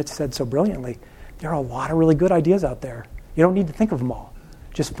think Mitch said so brilliantly. There are a lot of really good ideas out there. You don't need to think of them all.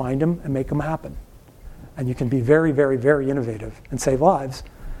 Just find them and make them happen. And you can be very, very, very innovative and save lives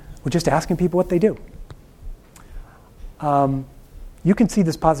with just asking people what they do. You can see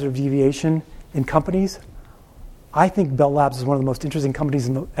this positive deviation in companies. I think Bell Labs is one of the most interesting companies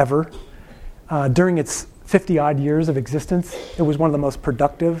ever. During its 50-odd years of existence, it was one of the most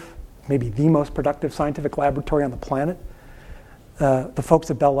productive, maybe the most productive scientific laboratory on the planet. The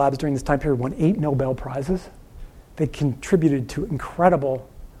folks at Bell Labs during this time period won 8 Nobel Prizes. They contributed to incredible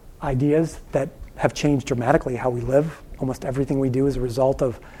ideas that have changed dramatically how we live. Almost everything we do is a result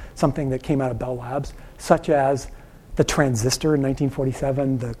of something that came out of Bell Labs, such as the transistor in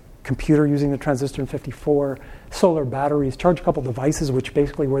 1947, the computer using the transistor in 1954, solar batteries, charge-coupled devices, which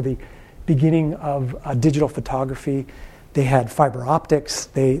basically were the beginning of digital photography, They had fiber optics.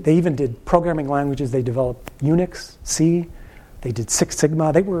 They even did programming languages. They developed Unix, C. They did Six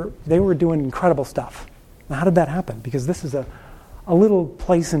Sigma. They were doing incredible stuff. Now, how did that happen? Because this is a little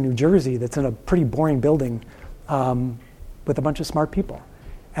place in New Jersey that's in a pretty boring building with a bunch of smart people.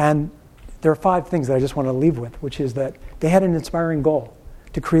 And there are 5 things that I just want to leave with, which is that they had an inspiring goal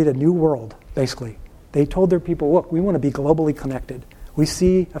to create a new world, basically. They told their people, look, we want to be globally connected. We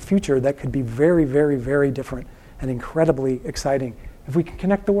see a future that could be very, very, very different and incredibly exciting if we can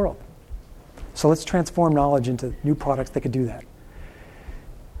connect the world. So let's transform knowledge into new products that could do that.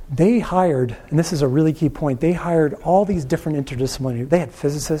 They hired, and this is a really key point, they hired all these different interdisciplinary, they had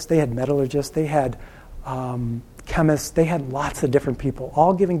physicists, they had metallurgists, they had chemists, they had lots of different people,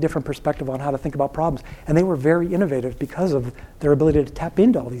 all giving different perspective on how to think about problems. And they were very innovative because of their ability to tap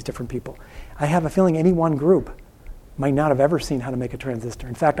into all these different people. I have a feeling any one group might not have ever seen how to make a transistor.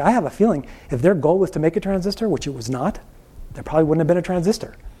 In fact, I have a feeling if their goal was to make a transistor, which it was not, there probably wouldn't have been a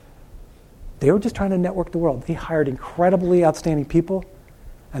transistor. They were just trying to network the world. They hired incredibly outstanding people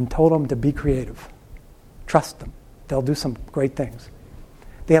and told them to be creative. Trust them. They'll do some great things.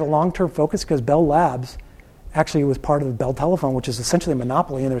 They had a long-term focus because Bell Labs actually was part of the Bell Telephone, which is essentially a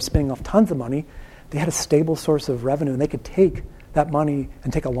monopoly, and they were spinning off tons of money. They had a stable source of revenue, and they could take that money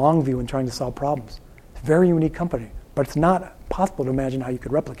and take a long view in trying to solve problems. It's a very unique company, but it's not possible to imagine how you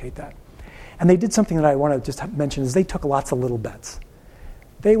could replicate that. And they did something that I want to just mention, is they took lots of little bets.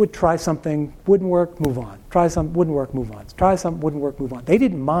 They would try something, wouldn't work, move on. Try something, wouldn't work, move on. Try something, wouldn't work, move on. They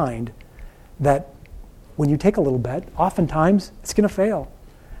didn't mind that when you take a little bet, oftentimes it's going to fail.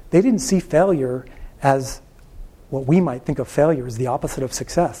 They didn't see failure as what we might think of failure as the opposite of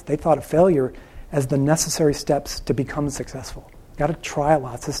success. They thought of failure as the necessary steps to become successful. You've got to try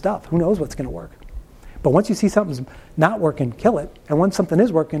lots of stuff. Who knows what's going to work? But once you see something's not working, kill it. And once something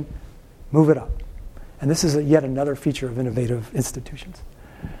is working, move it up. And this is yet another feature of innovative institutions.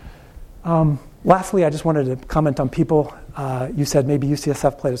 Lastly, I just wanted to comment on people. You said maybe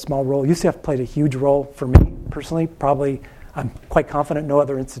UCSF played a small role. UCSF played a huge role for me personally. Probably, I'm quite confident no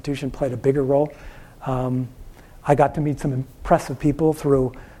other institution played a bigger role. I got to meet some impressive people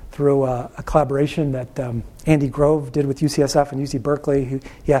through a collaboration that Andy Grove did with UCSF and UC Berkeley.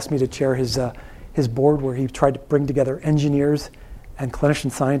 He asked me to chair his board, where he tried to bring together engineers and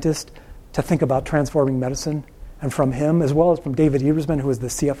clinician-scientists to think about transforming medicine. And from him, as well as from David Ebersman, who was the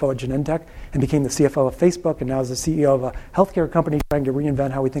CFO at Genentech and became the CFO of Facebook and now is the CEO of a healthcare company trying to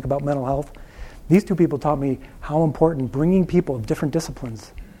reinvent how we think about mental health. These 2 people taught me how important bringing people of different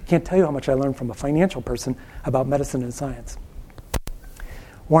disciplines. I can't tell you how much I learned from a financial person about medicine and science.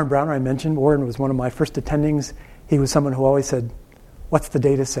 Warren Browner, I mentioned. Warren was one of my first attendings. He was someone who always said, what's the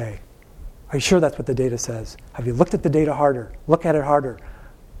data say? Are you sure that's what the data says? Have you looked at the data harder? Look at it harder.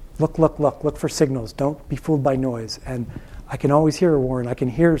 Look for signals. Don't be fooled by noise. And I can always hear Warren. I can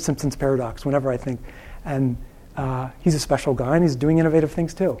hear Simpson's paradox whenever I think. And he's a special guy, and he's doing innovative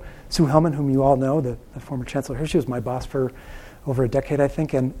things too. Sue Hellman, whom you all know, the former chancellor here, she was my boss for over a decade, I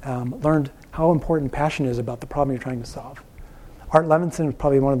think, and learned how important passion is about the problem you're trying to solve. Art Levinson was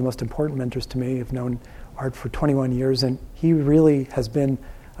probably one of the most important mentors to me. I've known Art for 21 years, and he really has been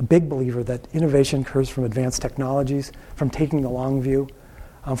a big believer that innovation occurs from advanced technologies, from taking the long view,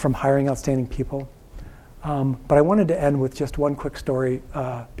 from hiring outstanding people. But I wanted to end with just one quick story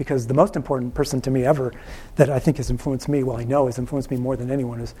because the most important person to me ever that I think has influenced me, well, I know has influenced me more than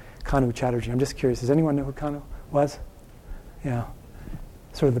anyone, is Kanu Chatterjee. I'm just curious, does anyone know who Kanu was? Yeah,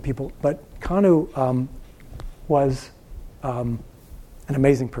 sort of the people. But Kanu was an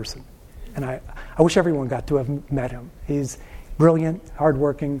amazing person. And I wish everyone got to have met him. He's brilliant,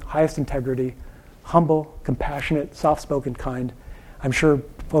 hardworking, highest integrity, humble, compassionate, soft-spoken, kind. I'm sure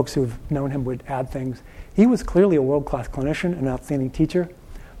folks who've known him would add things. He was clearly a world-class clinician, an outstanding teacher,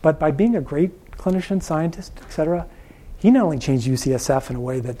 but by being a great clinician, scientist, etc., he not only changed UCSF in a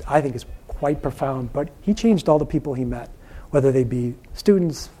way that I think is quite profound, but he changed all the people he met, whether they be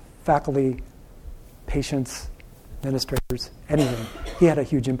students, faculty, patients, administrators, anything. He had a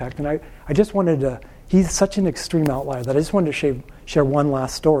huge impact. And I just wanted to, he's such an extreme outlier that I just wanted to share one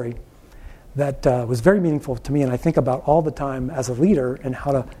last story that was very meaningful to me, and I think about all the time as a leader and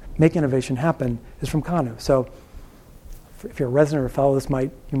how to make innovation happen, is from Kanu. So if you're a resident or a fellow,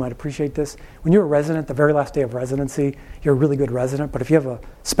 you might appreciate this. When you're a resident, the very last day of residency, you're a really good resident, but if you have a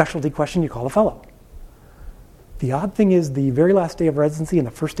specialty question, you call a fellow. The odd thing is the very last day of residency and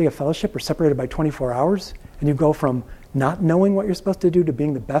the first day of fellowship are separated by 24 hours, and you go from not knowing what you're supposed to do to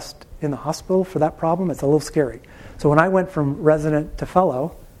being the best in the hospital for that problem. It's a little scary. So when I went from resident to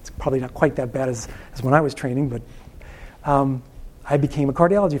fellow, it's probably not quite that bad as when I was training, but I became a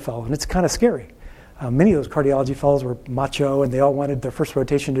cardiology fellow, and it's kind of scary. Many of those cardiology fellows were macho, and they all wanted their first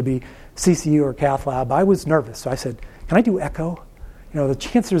rotation to be CCU or cath lab. I was nervous, so I said, can I do echo? The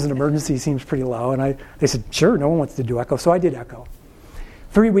chances in emergency seems pretty low. And they said, sure, no one wants to do echo. So I did echo.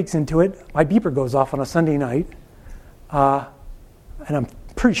 3 weeks into it, my beeper goes off on a Sunday night. And I'm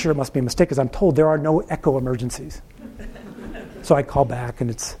pretty sure it must be a mistake because I'm told there are no echo emergencies. So I call back, and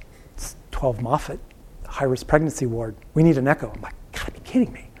it's 12 Moffitt, high-risk pregnancy ward. We need an echo. I'm like, gotta be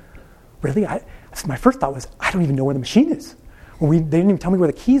kidding me. Really? My first thought was, I don't even know where the machine is. They didn't even tell me where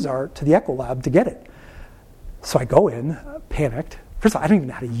the keys are to the echo lab to get it. So I go in, panicked. First of all, I don't even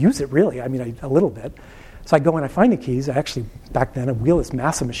know how to use it, really. A little bit. So I go in, I find the keys. I actually, back then, I wheel this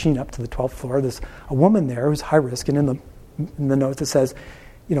massive machine up to the 12th floor. There's a woman there who's high risk, and in the note that says,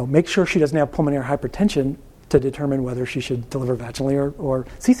 make sure she doesn't have pulmonary hypertension to determine whether she should deliver vaginally or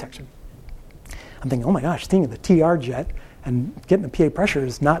C-section. I'm thinking, oh my gosh, thinking of the TR jet and getting the PA pressure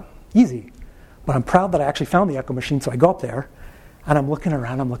is not easy. But I'm proud that I actually found the echo machine, so I go up there, and I'm looking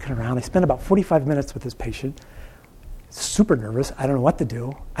around. I spend about 45 minutes with this patient. Super nervous. I don't know what to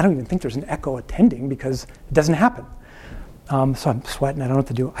do. I don't even think there's an echo attending because it doesn't happen. So I'm sweating. I don't know what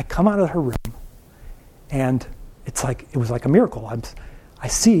to do. I come out of her room, and it was like a miracle. I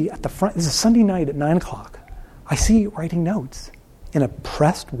see at the front, this is Sunday night at 9 o'clock, I see writing notes in a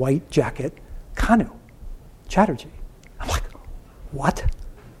pressed white jacket, Kanu, Chatterjee. I'm like, what?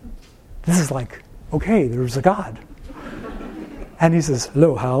 This is like, okay, there's a God. And he says,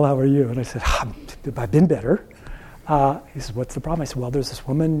 hello, Hal, how are you? And I said, I've been better. He says, what's the problem? I said, well, there's this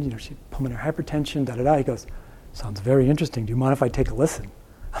woman, she pulmonary hypertension, da-da-da. He goes, sounds very interesting. Do you mind if I take a listen?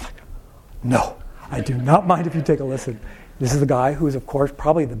 I'm like, no, I do not mind if you take a listen. This is the guy who is, of course,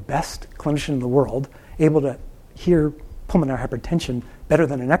 probably the best clinician in the world, able to hear pulmonary hypertension better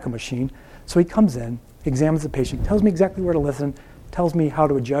than an echo machine. So he comes in, examines the patient, tells me exactly where to listen, tells me how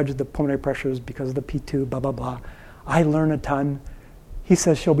to adjudge the pulmonary pressures because of the P2, blah, blah, blah. I learn a ton. He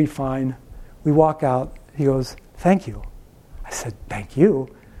says she'll be fine. We walk out. He goes, thank you. I said, thank you?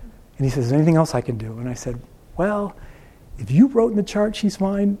 And he says, is there anything else I can do? And I said, well, if you wrote in the chart she's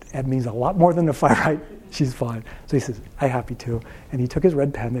fine, that means a lot more than if I write she's fine. So he says, I'm happy to. And he took his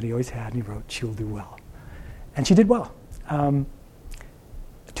red pen that he always had, and he wrote, she'll do well. And she did well.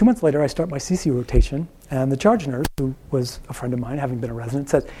 2 months later, I start my CC rotation, and the charge nurse, who was a friend of mine, having been a resident,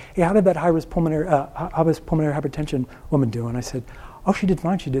 says, hey, how did that high-risk pulmonary hypertension woman do? And I said, oh, she did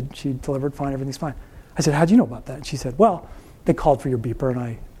fine. She delivered fine. Everything's fine. I said, how'd you know about that? And she said, well, they called for your beeper,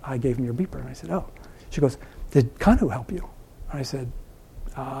 and I gave them your beeper. And I said, oh. She goes, did Kanu help you? And I said,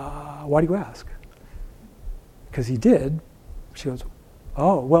 why do you ask? Because he did. She goes,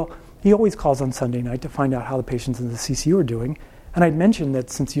 oh, well, he always calls on Sunday night to find out how the patients in the CCU are doing. And I'd mentioned that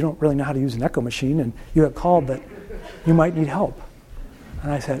since you don't really know how to use an echo machine, and you had called that you might need help.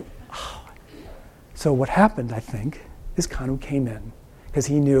 And I said, oh. So what happened, I think, is Kanu came in because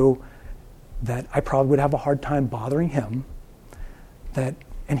he knew that I probably would have a hard time bothering him,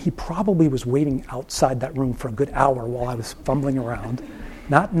 and he probably was waiting outside that room for a good hour while I was fumbling around,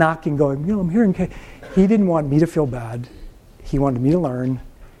 not knocking, going, I'm here in case. He didn't want me to feel bad. He wanted me to learn,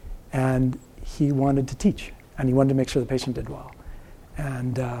 and he wanted to teach, and he wanted to make sure the patient did well.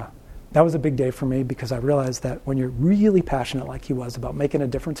 And that was a big day for me because I realized that when you're really passionate like he was about making a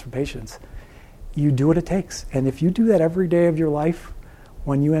difference for patients, you do what it takes. And if you do that every day of your life,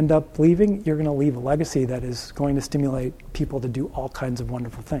 when you end up leaving, you're going to leave a legacy that is going to stimulate people to do all kinds of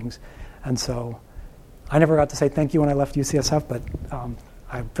wonderful things. And so I never got to say thank you when I left UCSF, but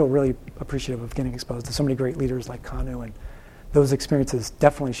I feel really appreciative of getting exposed to so many great leaders like Kanu, and those experiences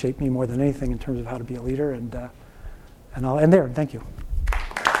definitely shaped me more than anything in terms of how to be a leader. And I'll end there. Thank you.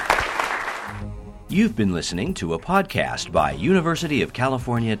 You've been listening to a podcast by University of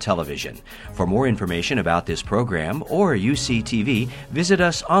California Television. For more information about this program or UCTV, visit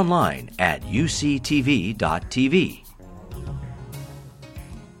us online at uctv.tv.